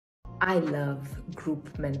I love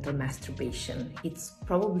group mental masturbation. It's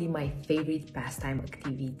probably my favorite pastime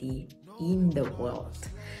activity in the world.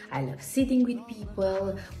 I love sitting with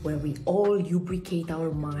people where we all lubricate our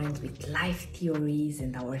minds with life theories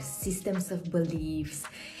and our systems of beliefs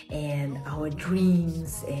and our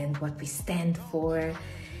dreams and what we stand for.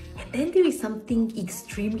 And then there is something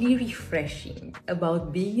extremely refreshing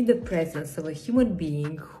about being in the presence of a human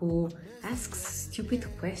being who asks stupid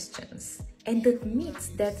questions and admits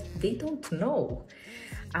that they don't know.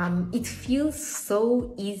 It feels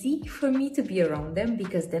so easy for me to be around them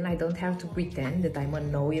because then I don't have to pretend that I'm a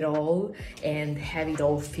know-it-all and have it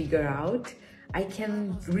all figured out. I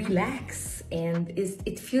can relax, and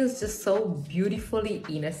it feels just so beautifully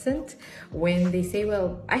innocent when they say,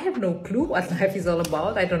 well, I have no clue what life is all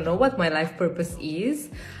about. I don't know what my life purpose is.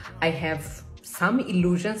 I have some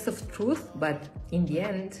illusions of truth, but in the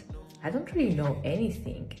end, I don't really know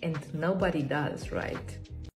anything, and nobody does, right?